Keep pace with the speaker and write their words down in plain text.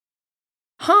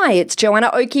Hi, it's Joanna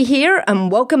Oakey here,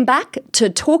 and welcome back to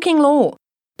Talking Law,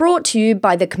 brought to you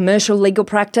by the commercial legal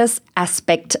practice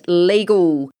Aspect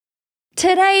Legal.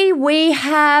 Today we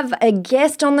have a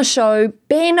guest on the show,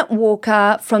 Ben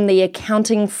Walker from the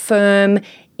accounting firm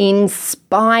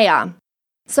Inspire.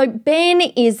 So Ben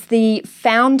is the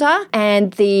founder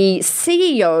and the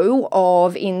CEO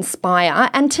of Inspire,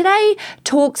 and today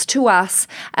talks to us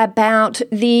about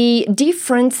the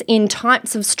difference in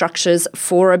types of structures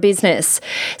for a business.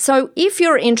 So if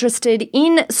you're interested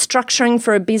in structuring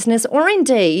for a business, or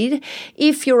indeed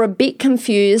if you're a bit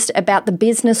confused about the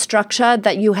business structure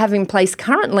that you have in place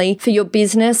currently for your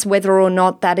business, whether or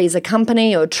not that is a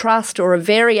company or trust or a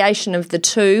variation of the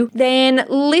two, then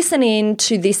listen in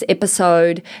to this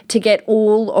episode to get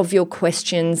all of your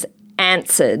questions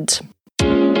answered.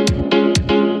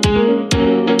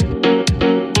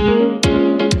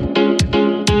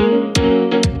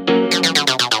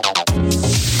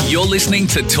 You're listening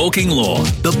to Talking Law,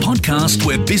 the podcast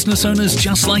where business owners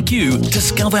just like you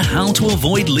discover how to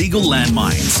avoid legal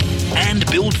landmines and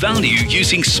build value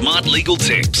using smart legal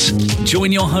tips.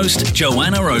 Join your host,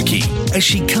 Joanna Oakey, as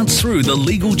she cuts through the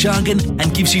legal jargon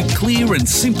and gives you clear and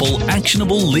simple,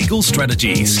 actionable legal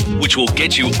strategies, which will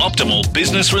get you optimal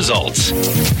business results.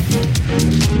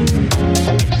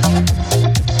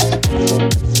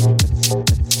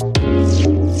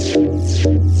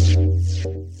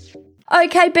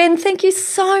 Okay, Ben, thank you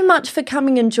so much for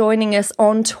coming and joining us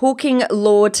on Talking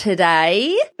Law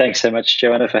today. Thanks so much,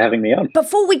 Joanna, for having me on.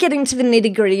 Before we get into the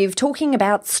nitty-gritty of talking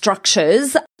about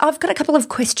structures, I've got a couple of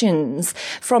questions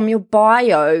from your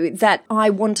bio that I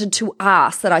wanted to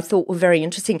ask that I thought were very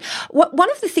interesting.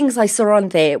 One of the things I saw on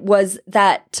there was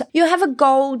that you have a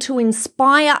goal to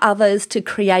inspire others to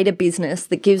create a business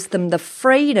that gives them the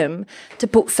freedom to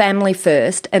put family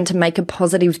first and to make a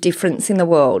positive difference in the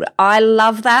world. I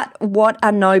love that. What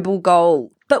a noble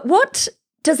goal. But what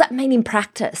does that mean in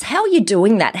practice? How are you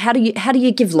doing that? How do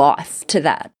you give life to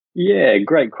that? Yeah,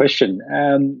 great question.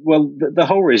 Well, the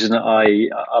whole reason I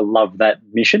love that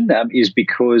mission is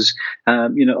because, a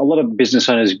lot of business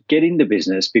owners get into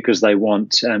business because they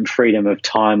want freedom of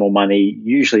time or money,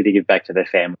 usually to give back to their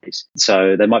families.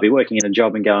 So they might be working in a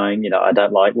job and going, I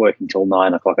don't like working till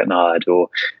 9 o'clock at night, or,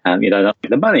 not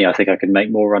the money. I think I could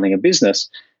make more running a business.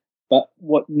 But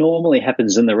what normally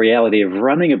happens in the reality of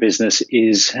running a business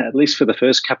is, at least for the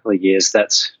first couple of years,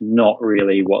 that's not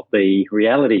really what the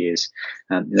reality is.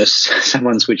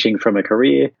 Someone switching from a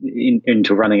career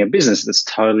into running a business, that's a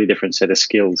totally different set of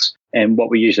skills. And what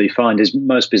we usually find is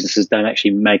most businesses don't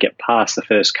actually make it past the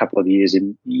first couple of years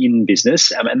in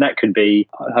business. And that could be,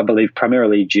 I believe,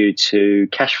 primarily due to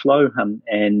cash flow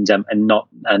and not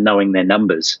knowing their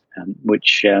numbers,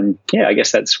 which, I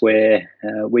guess that's where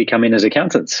we come in as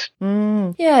accountants.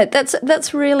 Yeah,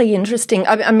 that's really interesting.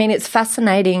 I mean, it's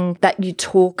fascinating that you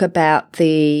talk about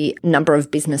the number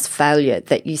of business failure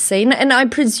that you see. And I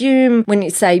presume when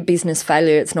you say business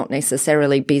failure, it's not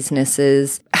necessarily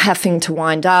businesses having to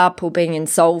wind up or being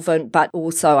insolvent, but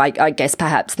also I guess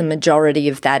perhaps the majority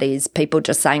of that is people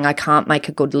just saying, I can't make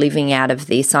a good living out of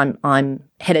this. I'm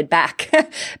headed back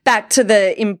to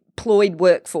the employed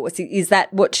workforce. Is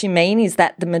that what you mean? Is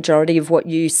that the majority of what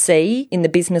you see in the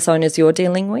business owners you're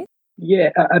dealing with? Yeah,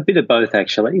 a bit of both,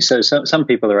 actually. So some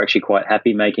people are actually quite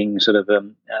happy making sort of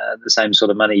the same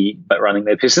sort of money but running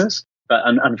their business. But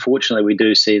unfortunately, we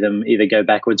do see them either go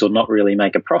backwards or not really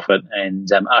make a profit. And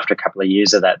after a couple of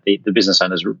years of that, the business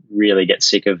owners really get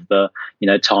sick of the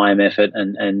time, effort,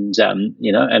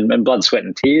 and blood, sweat,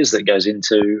 and tears that goes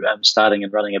into starting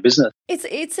and running a business.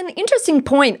 It's an interesting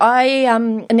point.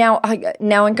 Now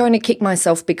I'm going to kick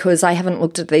myself because I haven't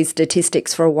looked at these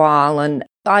statistics for a while, and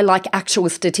I like actual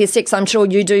statistics. I'm sure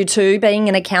you do too, being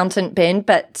an accountant, Ben.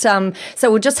 But so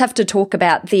we'll just have to talk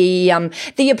about the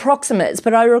approximates.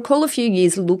 But I recall a few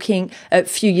years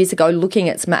ago looking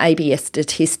at some ABS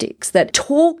statistics that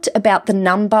talked about the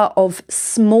number of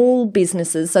small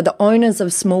businesses, so the owners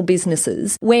of small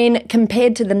businesses, when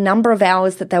compared to the number of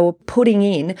hours that they were putting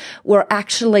in, were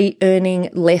actually earning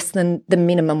less than the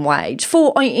minimum wage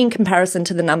in comparison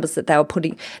to the numbers that they were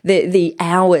putting, the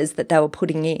hours that they were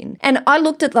putting in. And I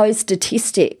looked at those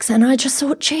statistics and I just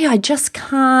thought, I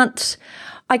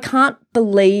can't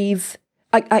believe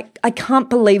I can't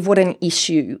believe what an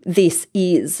issue this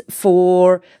is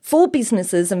for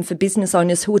businesses and for business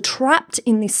owners who are trapped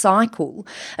in this cycle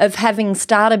of having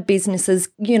started businesses,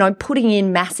 putting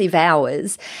in massive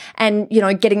hours and,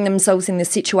 getting themselves in this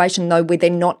situation though where they're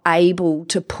not able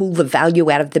to pull the value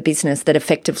out of the business that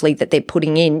they're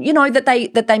putting in,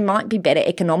 that they might be better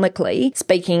economically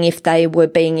speaking if they were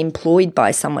being employed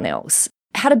by someone else.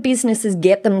 How do businesses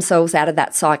get themselves out of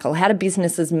that cycle? How do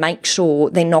businesses make sure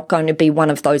they're not going to be one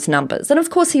of those numbers? And of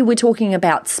course, here we're talking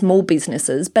about small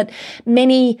businesses, but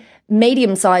many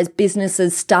medium-sized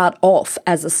businesses start off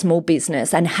as a small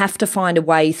business and have to find a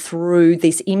way through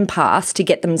this impasse to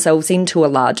get themselves into a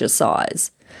larger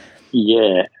size.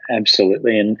 Yeah,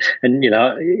 absolutely, and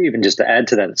even just to add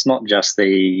to that, it's not just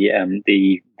the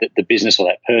business or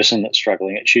that person that's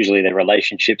struggling. It's usually their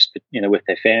relationships, with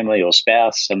their family or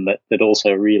spouse, and that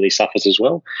also really suffers as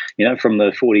well. From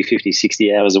the 40, 50,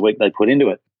 60 hours a week they put into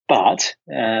it. But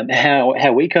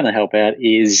how we kind of help out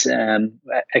is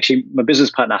actually my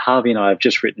business partner Harvey and I have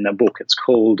just written a book. It's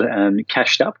called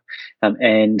Cashed Up,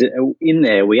 and in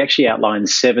there we actually outline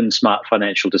 7 smart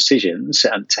financial decisions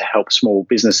to help small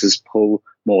businesses pull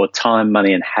more time,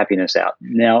 money, and happiness out.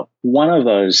 Now, one of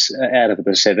those out of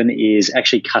the 7 is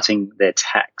actually cutting their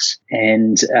tax.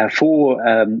 And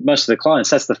for most of the clients,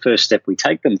 that's the first step we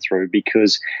take them through,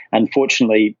 because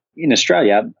unfortunately, in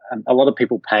Australia, a lot of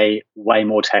people pay way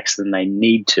more tax than they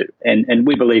need to. And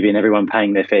we believe in everyone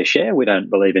paying their fair share. We don't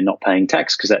believe in not paying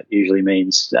tax, because that usually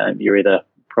means you're either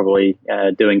probably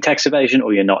doing tax evasion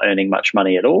or you're not earning much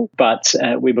money at all. But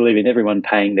we believe in everyone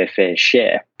paying their fair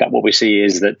share. But what we see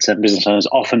is that business owners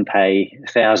often pay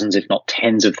thousands, if not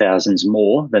tens of thousands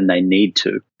more than they need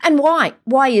to. And why?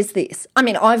 Why is this? I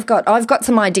mean, I've got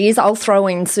some ideas. I'll throw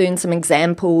in soon some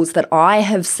examples that I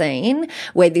have seen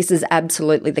where this is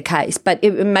absolutely the case. But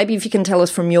maybe if you can tell us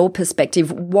from your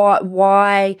perspective,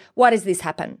 why does this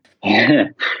happen?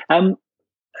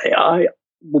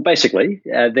 Well, basically,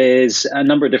 there's a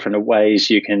number of different ways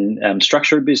you can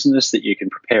structure a business, that you can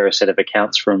prepare a set of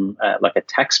accounts from like a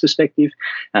tax perspective.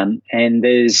 And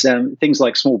there's things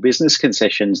like small business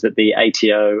concessions that the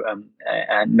ATO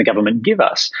and the government give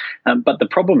us. But the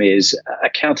problem is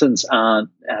accountants aren't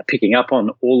picking up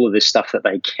on all of this stuff that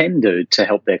they can do to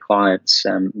help their clients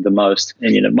the most.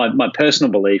 And, my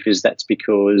personal belief is that's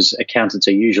because accountants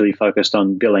are usually focused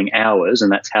on billing hours,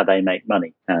 and that's how they make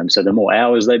money. So the more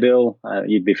hours they bill,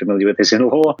 you'd be familiar with this in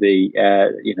law, the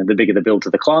bigger the bill to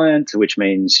the client, which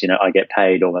means, I get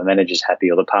paid, or my manager's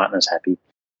happy, or the partner's happy.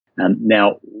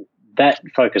 Now, that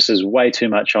focuses way too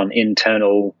much on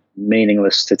internal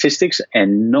meaningless statistics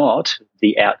and not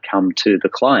the outcome to the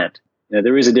client.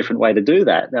 There is a different way to do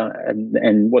that.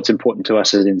 And what's important to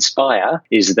us at Inspire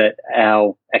is that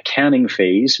our accounting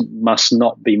fees must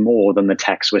not be more than the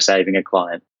tax we're saving a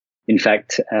client. In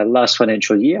fact, last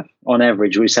financial year, on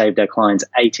average, we saved our clients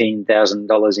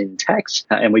 $18,000 in tax,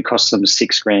 and we cost them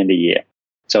 $6,000 a year.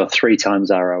 So a 3 times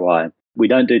ROI. We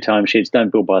don't do timesheets,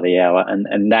 don't bill by the hour,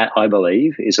 and that, I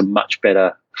believe, is a much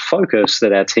better focus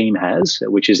that our team has,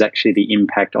 which is actually the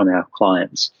impact on our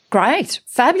clients. Great,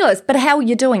 fabulous. But how are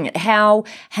you doing it? How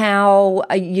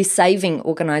are you saving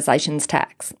organisations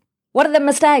tax? What are the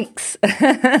mistakes?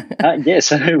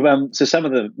 So some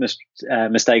of the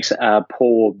mistakes are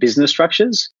poor business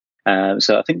structures.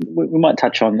 So I think we might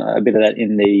touch on a bit of that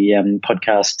in the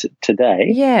podcast today.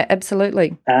 Yeah,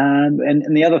 absolutely.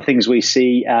 And the other things we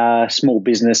see are small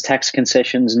business tax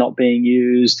concessions not being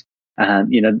used.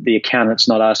 The accountants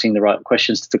not asking the right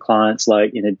questions to the clients,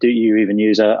 like, do you even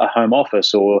use a home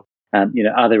office, or,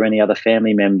 are there any other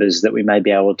family members that we may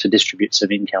be able to distribute some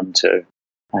income to?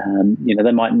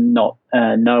 They might not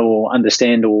know or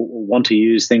understand or want to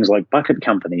use things like bucket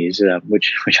companies,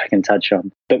 which I can touch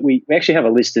on. But we actually have a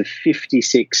list of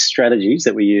 56 strategies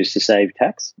that we use to save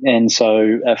tax. And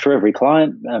so for every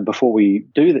client, before we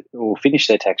do or finish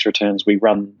their tax returns, we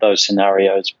run those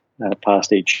scenarios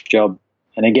past each job.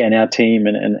 And again, our team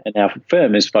and our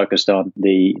firm is focused on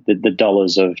the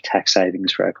dollars of tax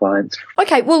savings for our clients.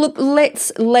 Okay, well, look,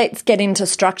 let's get into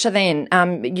structure then.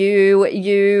 You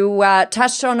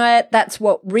touched on it. That's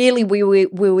what really we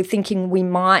were thinking we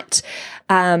might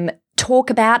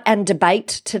talk about and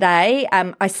debate today.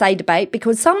 I say debate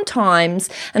because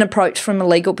sometimes an approach from a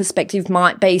legal perspective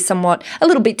might be a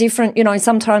little bit different,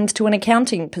 sometimes to an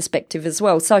accounting perspective as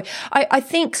well. So I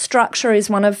think structure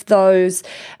is one of those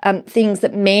things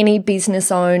that many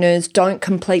business owners don't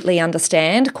completely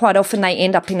understand. Quite often they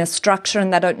end up in a structure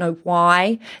and they don't know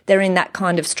why they're in that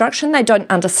kind of structure, and they don't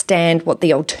understand what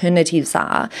the alternatives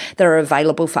are that are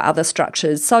available for other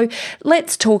structures. So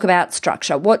let's talk about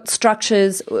structure. What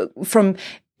structures, from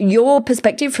your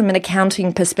perspective, from an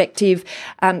accounting perspective,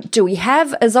 do we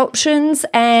have as options,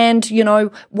 and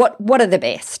what are the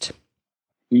best?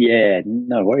 Yeah,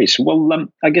 no worries. Well,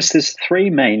 I guess there's 3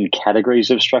 main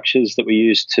categories of structures that we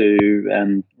use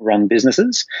to run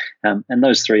businesses, and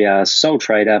those 3 are sole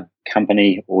trader,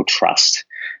 company, or trust.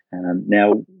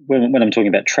 Now, when I'm talking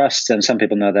about trust, some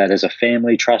people know that as a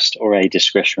family trust or a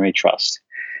discretionary trust.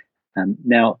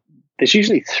 Now, There's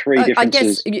usually three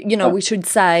differences. I guess, we should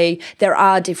say there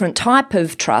are different type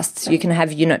of trusts. You can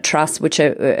have unit trusts, which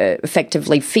are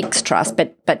effectively fixed trusts,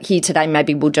 but here today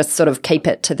maybe we'll just sort of keep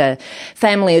it to the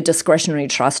family or discretionary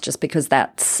trust just because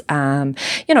that's,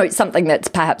 something that's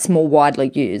perhaps more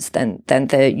widely used than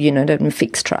the unit and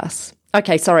fixed trusts.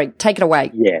 Okay, sorry, take it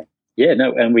away. Yeah,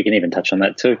 no, and we can even touch on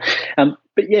that too.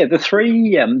 But yeah, the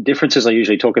three differences I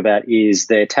usually talk about is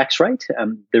their tax rate,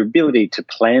 their ability to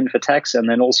plan for tax, and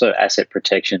then also asset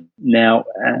protection. Now,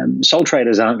 sole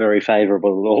traders aren't very favourable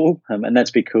at all, and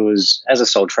that's because as a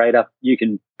sole trader, you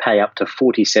can pay up to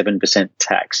 47%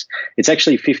 tax. It's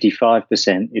actually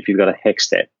 55% if you've got a HECS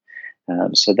debt.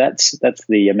 So that's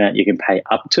the amount you can pay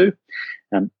up to.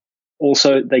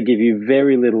 Also, they give you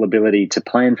very little ability to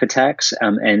plan for tax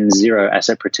and zero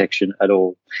asset protection at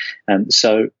all.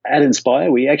 So at Inspire,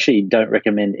 we actually don't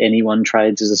recommend anyone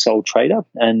trades as a sole trader.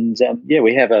 And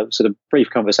we have a sort of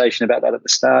brief conversation about that at the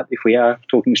start if we are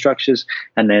talking structures.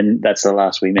 And then that's the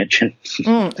last we mention.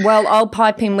 Well, I'll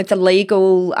pipe in with the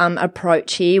legal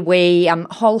approach here. We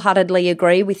wholeheartedly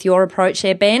agree with your approach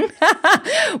there, Ben.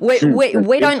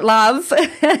 we don't love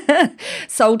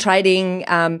sole trading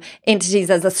entities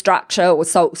as a structure or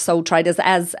sole traders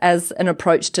as an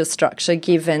approach to structure,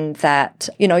 given that,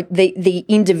 the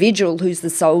individual who's the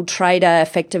sole trader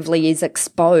effectively is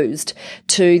exposed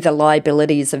to the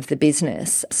liabilities of the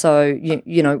business. So,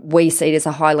 we see it as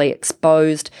a highly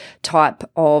exposed type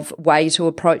of way to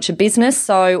approach a business.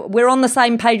 So we're on the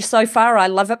same page so far. I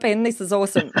love it, Ben. This is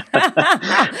awesome.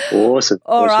 Awesome.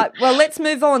 All right. Well, let's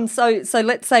move on. So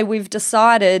let's say we've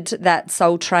decided that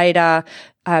sole trader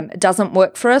doesn't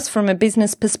work for us from a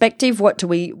business perspective. What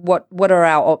are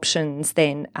our options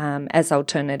then as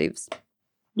alternatives?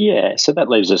 Yeah, so that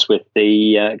leaves us with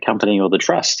the company or the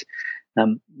trust.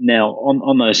 Now,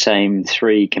 on those same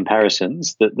three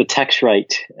comparisons, the tax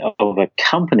rate of a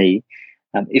company,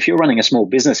 if you're running a small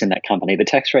business in that company, the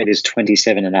tax rate is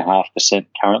 27.5%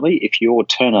 currently if your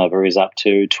turnover is up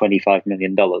to $25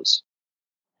 million.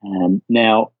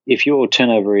 Now, if your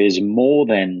turnover is more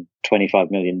than $25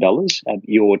 million,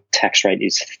 your tax rate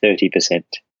is 30%.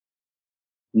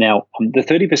 Now, the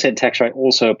 30% tax rate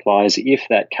also applies if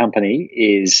that company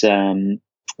is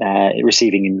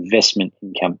receiving investment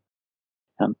income.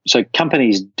 So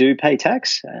companies do pay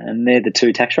tax, and they're the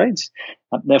two tax rates.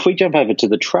 Now, if we jump over to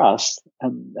the trust,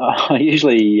 I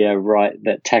usually write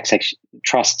that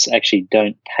trusts actually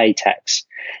don't pay tax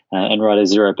and write a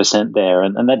 0% there.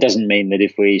 And that doesn't mean that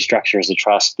if we structure as a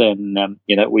trust, then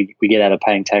we get out of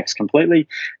paying tax completely.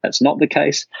 That's not the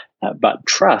case. But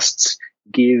trusts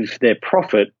give their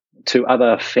profit to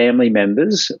other family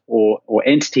members or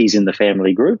entities in the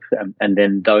family group, and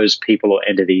then those people or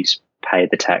entities pay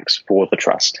the tax for the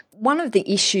trust. One of the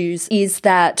issues is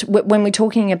that when we're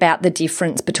talking about the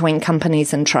difference between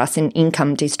companies and trusts in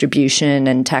income distribution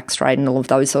and tax rate and all of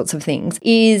those sorts of things,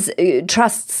 is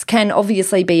trusts can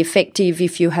obviously be effective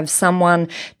if you have someone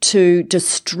to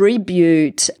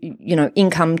distribute,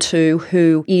 income to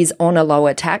who is on a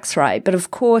lower tax rate. But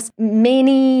of course,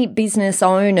 many business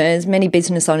owners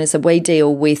that we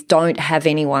deal with don't have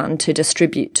anyone to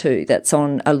distribute to that's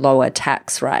on a lower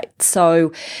tax rate.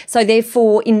 So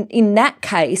therefore, in that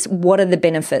case, what are the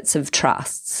benefits of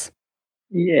trusts?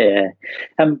 Yeah.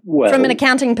 Well, from an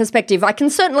accounting perspective, I can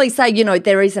certainly say,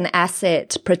 there is an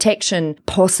asset protection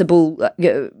possible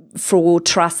for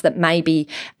trusts that maybe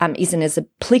isn't as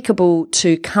applicable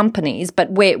to companies, but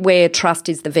where trust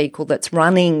is the vehicle that's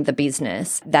running the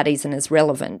business, that isn't as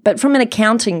relevant. But from an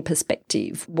accounting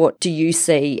perspective, what do you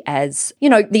see as,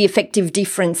 the effective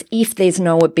difference if there's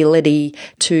no ability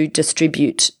to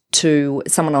distribute to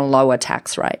someone on a lower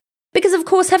tax rate? Because, of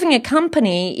course, having a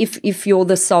company, if you're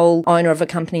the sole owner of a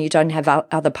company, you don't have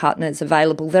other partners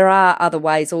available, there are other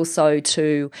ways also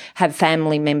to have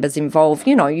family members involved.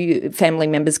 Family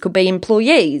members could be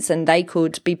employees and they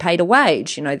could be paid a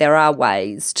wage. There are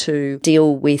ways to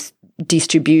deal with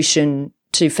distribution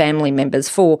to family members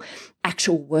for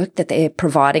actual work that they're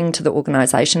providing to the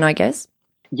organisation, I guess.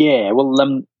 Yeah,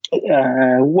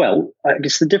 well, I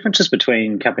guess the differences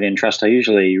between company and trust I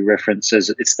usually reference as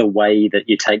it's the way that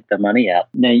you take the money out.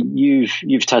 Now,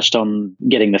 you've touched on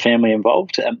getting the family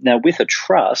involved. Now, with a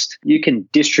trust, you can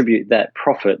distribute that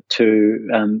profit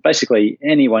to basically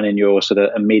anyone in your sort of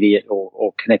immediate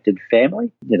or connected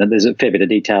family. There's a fair bit of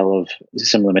detail of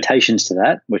some limitations to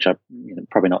that, which are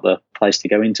probably not the place to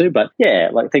go into. But yeah,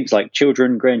 like things like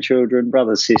children, grandchildren,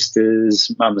 brothers, sisters,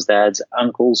 mums, dads,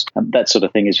 uncles, that sort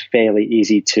of thing is fairly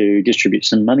easy to distribute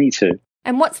some money to.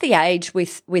 And what's the age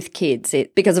with kids?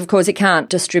 Because, of course, you can't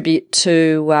distribute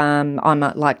to, I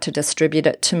might like to distribute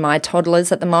it to my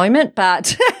toddlers at the moment,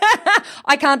 but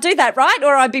I can't do that, right?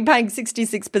 Or I'd be paying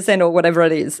 66% or whatever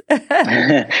it is.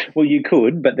 Well, you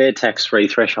could, but their tax-free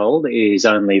threshold is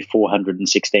only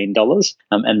 $416,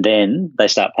 and then they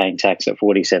start paying tax at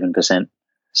 47%.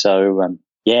 So,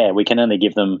 we can only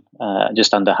give them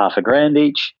just under $5,000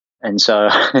 each. And so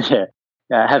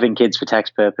having kids for tax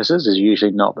purposes is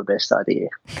usually not the best idea.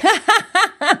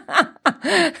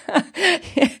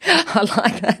 I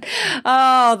like that.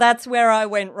 Oh, that's where I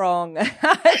went wrong. I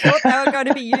thought they were going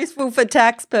to be useful for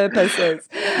tax purposes.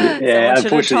 Yeah,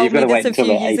 unfortunately, you've got to wait until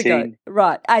they're 18.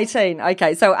 Right, 18.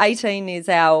 Okay, so 18 is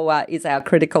our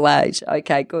critical age.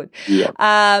 Okay, good. Yeah.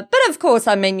 But of course,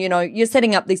 I mean, you're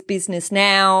setting up this business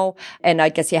now, and I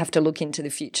guess you have to look into the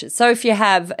future. So if you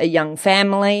have a young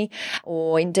family,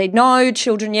 or indeed no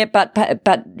children yet, but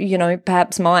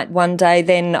perhaps might one day,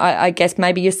 then I guess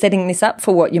maybe you're setting this up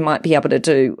for what you might be able to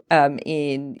do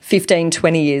in 15,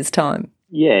 20 years' time.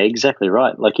 Yeah, exactly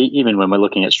right. Like even when we're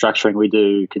looking at structuring, we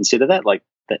do consider that, like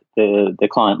that the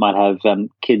client might have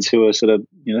kids who are sort of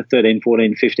 13,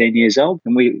 14, 15 years old,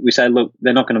 and we say, look,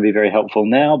 they're not going to be very helpful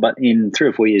now, but in 3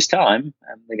 or 4 years' time,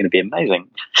 they're going to be amazing.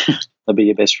 They'll be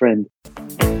your best friend.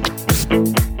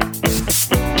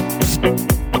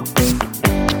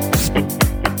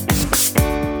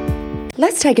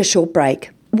 Let's take a short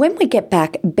break. When we get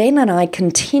back, Ben and I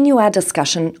continue our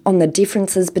discussion on the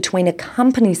differences between a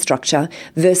company structure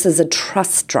versus a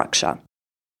trust structure.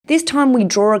 This time we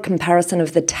draw a comparison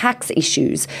of the tax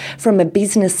issues from a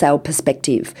business sale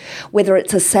perspective, whether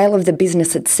it's a sale of the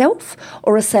business itself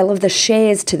or a sale of the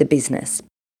shares to the business.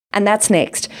 And that's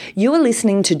next. You are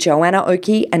listening to Joanna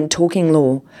Oakey and Talking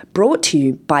Law, brought to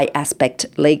you by Aspect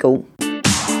Legal.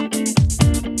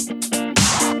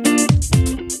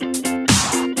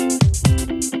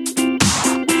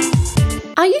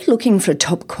 Are you looking for a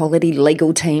top quality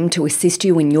legal team to assist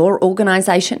you in your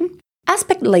organisation?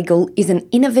 Aspect Legal is an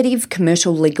innovative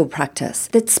commercial legal practice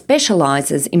that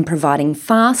specialises in providing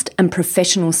fast and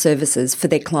professional services for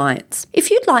their clients. If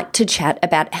you'd like to chat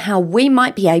about how we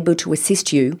might be able to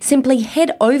assist you, simply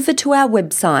head over to our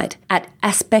website at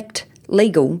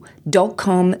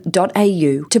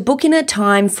aspectlegal.com.au to book in a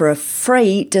time for a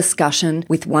free discussion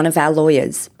with one of our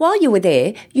lawyers. While you are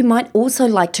there, you might also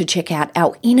like to check out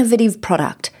our innovative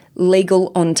product,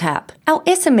 Legal on Tap. Our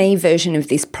SME version of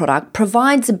this product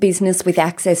provides a business with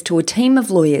access to a team of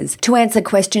lawyers to answer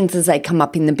questions as they come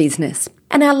up in the business.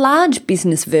 And our large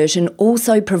business version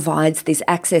also provides this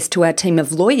access to our team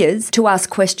of lawyers to ask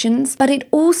questions, but it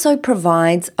also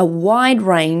provides a wide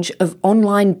range of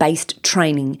online-based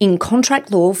training in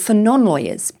contract law for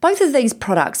non-lawyers. Both of these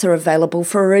products are available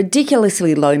for a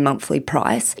ridiculously low monthly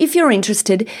price. If you're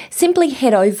interested, simply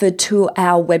head over to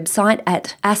our website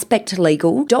at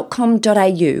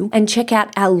aspectlegal.com.au and check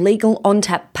out our Legal on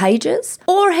Tap pages,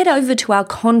 or head over to our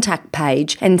contact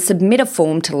page and submit a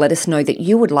form to let us know that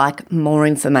you would like more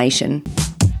information.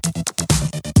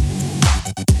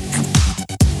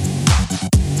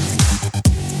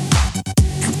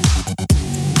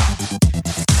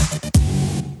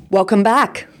 Welcome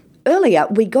back. Earlier,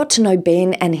 we got to know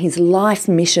Ben and his life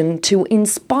mission to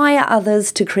inspire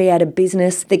others to create a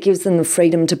business that gives them the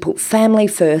freedom to put family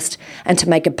first and to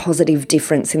make a positive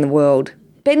difference in the world.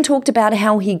 Ben talked about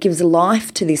how he gives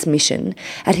life to this mission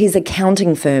at his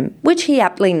accounting firm, which he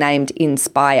aptly named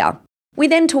Inspire. We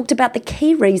then talked about the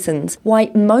key reasons why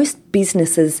most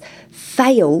businesses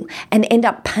fail and end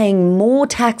up paying more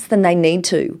tax than they need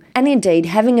to. And indeed,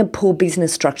 having a poor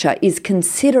business structure is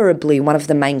considerably one of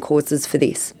the main causes for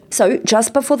this. So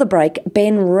just before the break,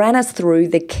 Ben ran us through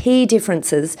the key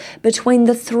differences between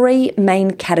the 3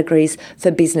 main categories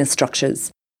for business structures: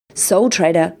 sole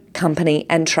trader, company,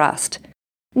 and trust.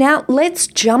 Now, let's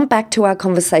jump back to our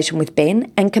conversation with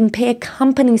Ben and compare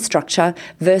company structure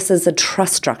versus a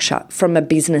trust structure from a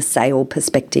business sale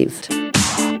perspective.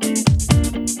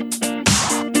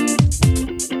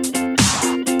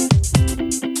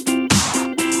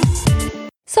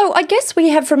 So I guess we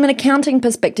have, from an accounting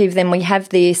perspective, then we have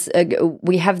this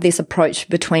approach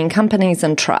between companies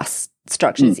and trusts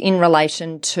structures in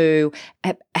relation to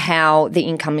how the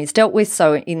income is dealt with.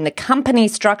 So in the company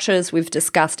structures, we've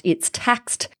discussed it's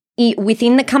taxed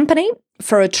within the company.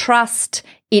 For a trust,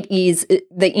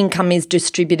 the income is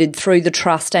distributed through the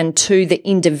trust and to the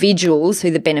individuals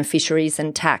who the beneficiaries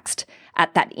and taxed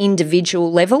at that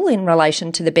individual level in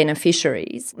relation to the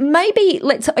beneficiaries. Maybe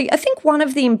I think one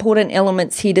of the important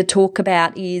elements here to talk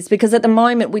about is, because at the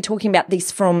moment we're talking about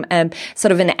this from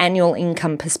sort of an annual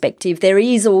income perspective, there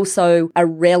is also a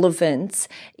relevance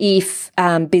if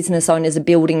business owners are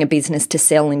building a business to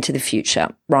sell into the future,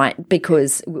 right?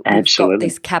 Because we've got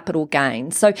this capital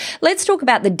gain. So let's talk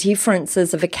about the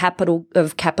differences of capital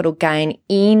gain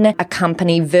in a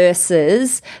company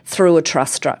versus through a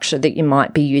trust structure that you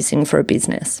might be using for a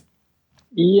business.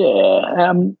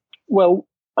 Yeah. Well,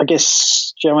 I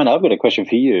guess, Joanna, I've got a question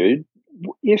for you.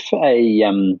 If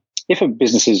a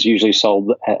business is usually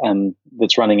sold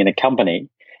that's running in a company,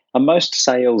 are most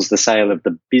sales the sale of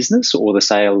the business or the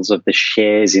sales of the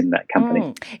shares in that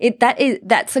company?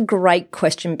 That's a great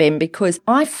question, Ben, because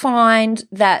I find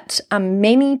that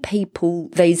many people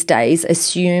these days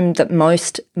assume that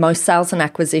most sales and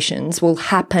acquisitions will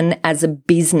happen as a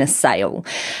business sale,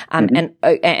 and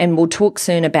we'll talk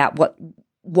soon about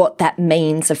what that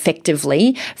means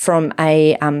effectively from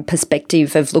a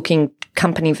perspective of looking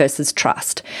company versus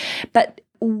trust. But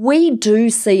we do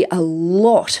see a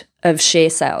lot of share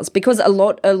sales because a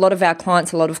lot of our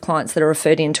clients, a lot of clients that are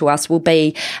referred into us will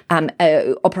be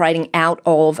operating out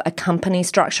of a company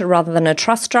structure rather than a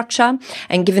trust structure.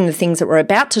 And given the things that we're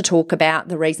about to talk about,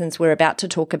 the reasons we're about to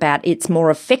talk about, it's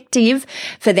more effective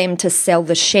for them to sell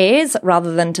the shares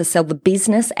rather than to sell the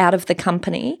business out of the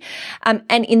company. And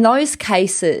in those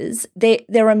cases,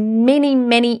 there are many,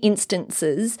 many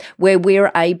instances where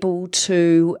we're able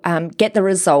to get the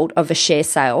result of a share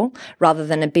sale rather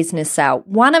than a business sale.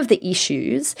 One of the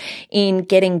issues in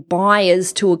getting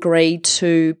buyers to agree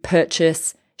to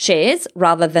purchase shares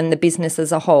rather than the business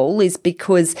as a whole is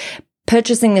because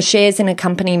purchasing the shares in a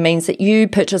company means that you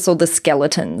purchase all the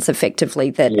skeletons effectively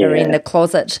that are in the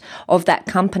closet of that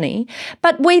company.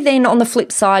 But we then, on the flip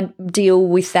side, deal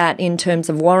with that in terms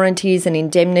of warranties and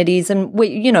indemnities, and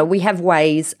we have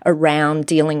ways around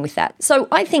dealing with that. So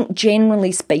I think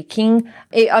generally speaking,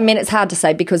 it's hard to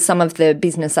say because some of the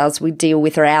business sales we deal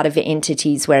with are out of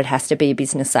entities where it has to be a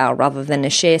business sale rather than a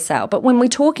share sale. But when we're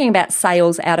talking about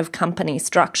sales out of company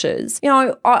structures,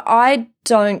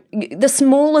 the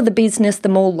smaller the business, the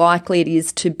more likely it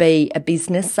is to be a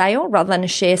business sale rather than a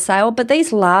share sale. But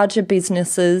these larger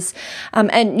businesses,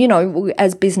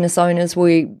 as business owners,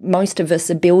 most of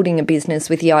us are building a business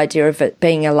with the idea of it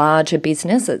being a larger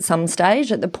business at some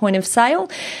stage at the point of sale.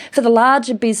 For the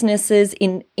larger businesses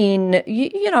I'd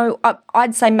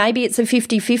say maybe it's a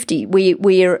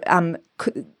 50-50.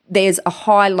 There's a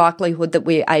high likelihood that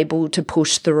we're able to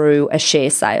push through a share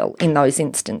sale in those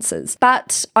instances.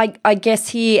 But I guess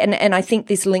here, and I think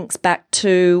this links back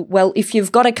to, well, if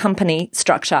you've got a company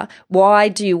structure, why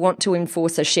do you want to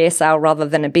enforce a share sale rather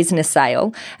than a business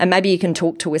sale? And maybe you can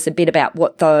talk to us a bit about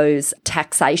what those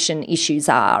taxation issues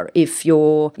are. If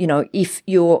you're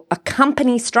a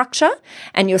company structure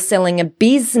and you're selling a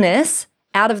business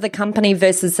out of the company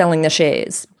versus selling the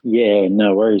shares. Yeah,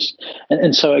 no worries.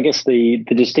 And so I guess the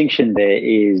distinction there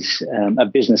is a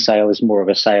business sale is more of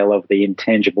a sale of the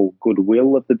intangible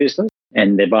goodwill of the business,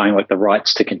 and they're buying like the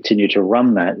rights to continue to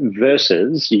run that,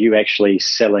 versus you actually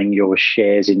selling your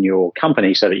shares in your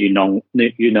company so that you no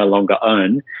longer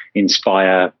own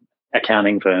Inspire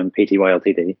accounting firm Pty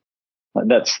Ltd.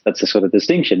 That's a sort of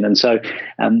distinction. And so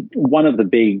one of the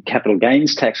big capital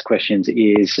gains tax questions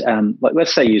is,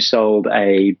 let's say you sold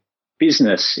a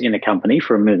business in a company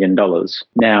for $1 million.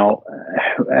 Now,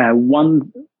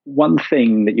 one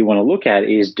thing that you want to look at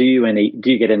is do you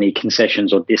get any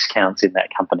concessions or discounts in that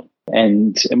company?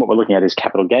 And what we're looking at is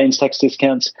capital gains tax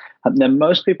discounts. Now,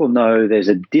 most people know there's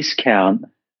a discount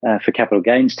for capital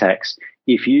gains tax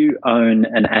if you own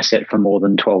an asset for more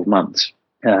than 12 months.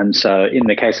 So in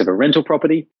the case of a rental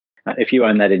property, if you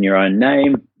own that in your own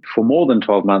name for more than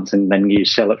 12 months and then you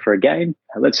sell it for a gain,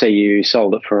 let's say you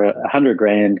sold it for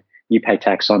 $100,000, you pay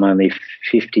tax on only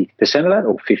 50% of that,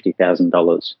 or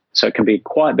 $50,000. So it can be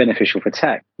quite beneficial for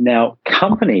tax. Now,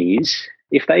 companies,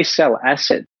 if they sell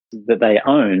assets that they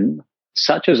own,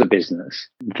 such as a business,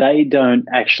 they don't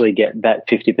actually get that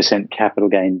 50% capital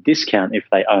gain discount if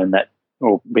they own that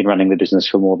or been running the business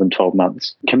for more than 12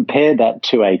 months. Compare that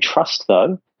to a trust,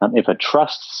 though. If a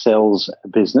trust sells a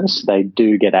business, they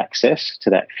do get access to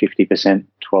that 50%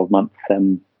 12-month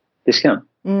discount.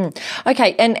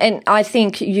 Okay, and I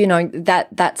think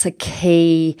that's a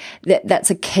key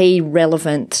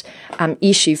relevant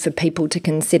issue for people to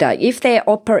consider if they're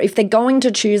going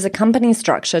to choose a company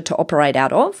structure to operate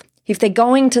out of. If they're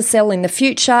going to sell in the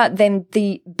future, then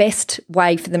the best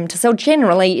way for them to sell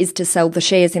generally is to sell the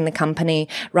shares in the company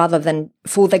rather than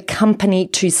for the company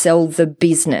to sell the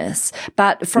business.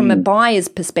 But from a buyer's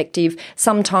perspective,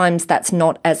 sometimes that's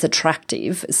not as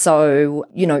attractive. So,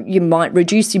 you might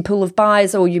reduce your pool of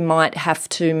buyers, or you might have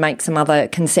to make some other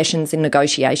concessions in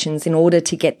negotiations in order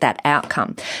to get that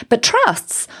outcome. But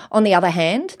trusts, on the other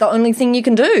hand, the only thing you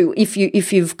can do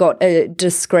if you've got a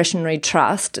discretionary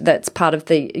trust that's part of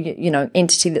the,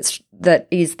 entity that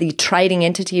is the trading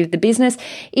entity of the business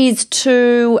is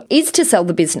to sell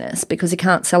the business, because you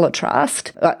can't sell a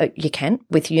trust. You can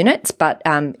with units, but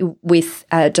with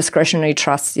discretionary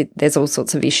trusts, there's all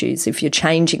sorts of issues if you're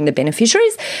changing the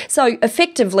beneficiaries. So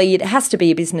effectively, it has to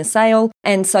be a business sale.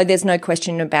 And so there's no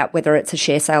question about whether it's a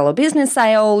share sale or business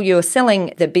sale. You're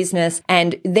selling the business,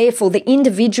 and therefore the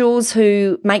individuals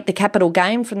who make the capital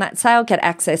gain from that sale get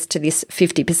access to this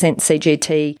 50%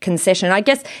 CGT concession. I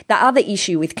guess the other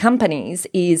issue with companies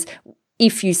is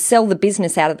if you sell the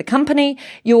business out of the company,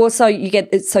 so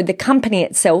the company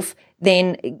itself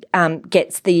then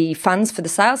gets the funds for the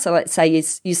sale. So let's say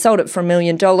you sold it for $1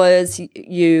 million,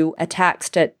 you are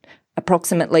taxed at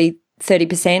approximately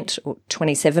 30% or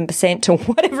 27% or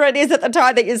whatever it is at the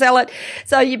time that you sell it.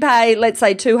 So you pay, let's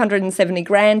say,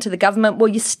 $270,000 to the government. Well,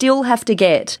 you still have to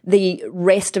get the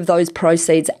rest of those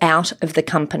proceeds out of the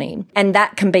company. And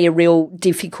that can be a real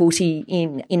difficulty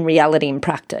in reality, in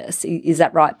practice. Is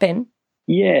that right, Ben?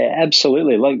 Yeah,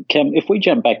 absolutely. Like if we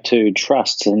jump back to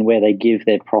trusts and where they give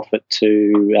their profit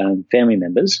to family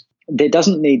members, there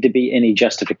doesn't need to be any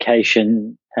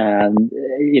justification.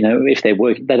 If they're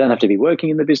working, they don't have to be working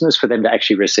in the business for them to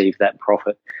actually receive that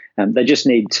profit. They just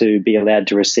need to be allowed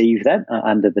to receive that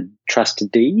under the trust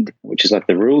deed, which is like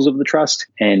the rules of the trust,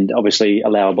 and obviously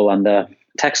allowable under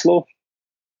tax law.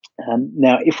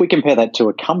 Now, if we compare that to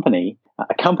a company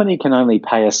can only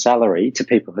pay a salary to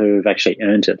people who have actually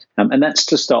earned it. And that's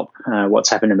to stop what's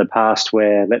happened in the past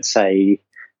where, let's say,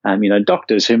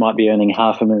 doctors who might be earning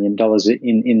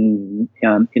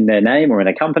 $500,000 in their name or in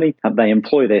a company, they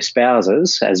employ their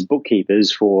spouses as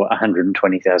bookkeepers for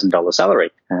 $120,000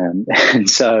 salary. And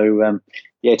so,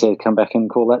 to come back and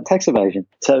call that tax evasion.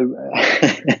 So,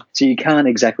 so you can't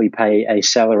exactly pay a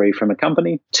salary from a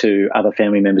company to other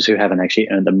family members who haven't actually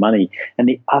earned the money. And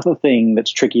the other thing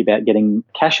that's tricky about getting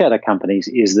cash out of companies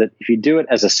is that if you do it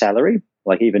as a salary,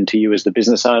 like even to you as the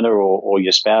business owner or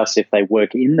your spouse, if they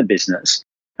work in the business,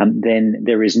 then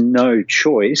there is no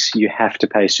choice. You have to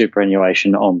pay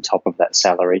superannuation on top of that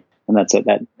salary, and that's at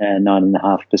that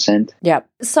 9.5%. Yeah.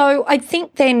 So I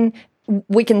think then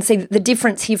we can see the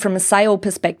difference here from a sale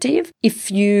perspective.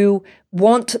 If you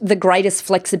want the greatest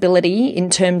flexibility in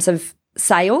terms of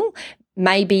sale,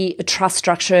 maybe a trust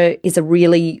structure is a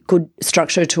really good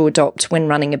structure to adopt when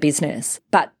running a business.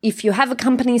 But if you have a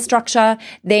company structure,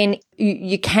 then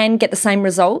you can get the same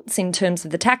results in terms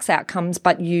of the tax outcomes,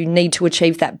 but you need to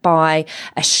achieve that by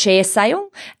a share sale.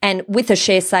 And with a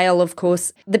share sale, of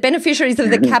course, the beneficiaries of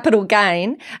the capital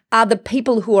gain are the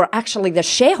people who are actually the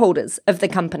shareholders of the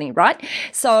company, right?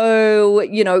 So,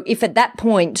 if at that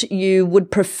point you would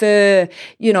prefer,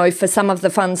 for some of the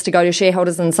funds to go to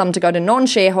shareholders and some to go to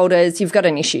non-shareholders, you've got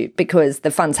an issue because the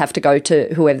funds have to go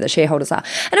to whoever the shareholders are.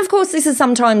 And of course, this is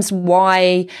sometimes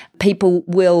why people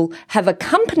will have a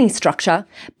company structure,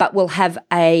 but will have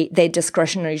their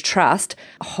discretionary trust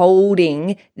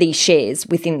holding the shares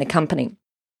within the company.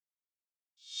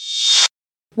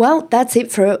 Well, that's it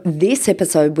for this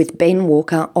episode with Ben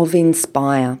Walker of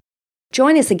Inspire.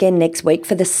 Join us again next week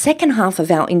for the second half of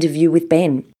our interview with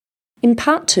Ben. In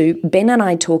part 2, Ben and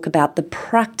I talk about the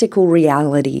practical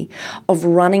reality of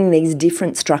running these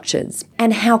different structures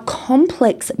and how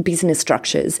complex business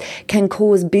structures can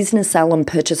cause business sale and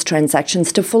purchase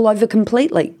transactions to fall over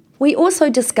completely. We also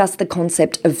discuss the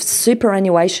concept of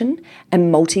superannuation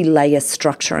and multi-layer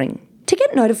structuring. To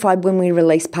get notified when we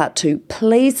release part 2,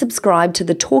 please subscribe to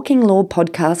the Talking Law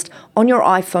podcast on your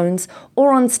iPhones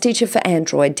or on Stitcher for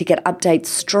Android to get updates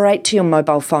straight to your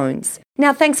mobile phones.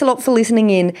 Now, thanks a lot for listening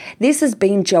in. This has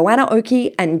been Joanna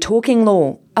Oakey and Talking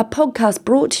Law, a podcast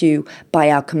brought to you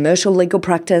by our commercial legal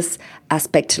practice,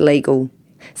 Aspect Legal.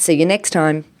 See you next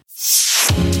time.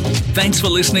 Thanks for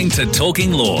listening to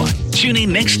Talking Law. Tune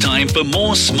in next time for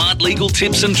more smart legal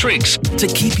tips and tricks to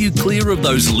keep you clear of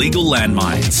those legal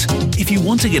landmines. If you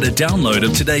want to get a download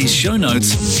of today's show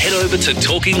notes, head over to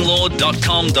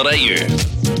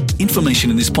talkinglaw.com.au.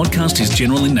 Information in this podcast is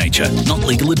general in nature, not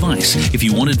legal advice. If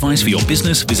you want advice for your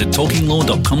business, visit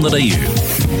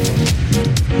talkinglaw.com.au.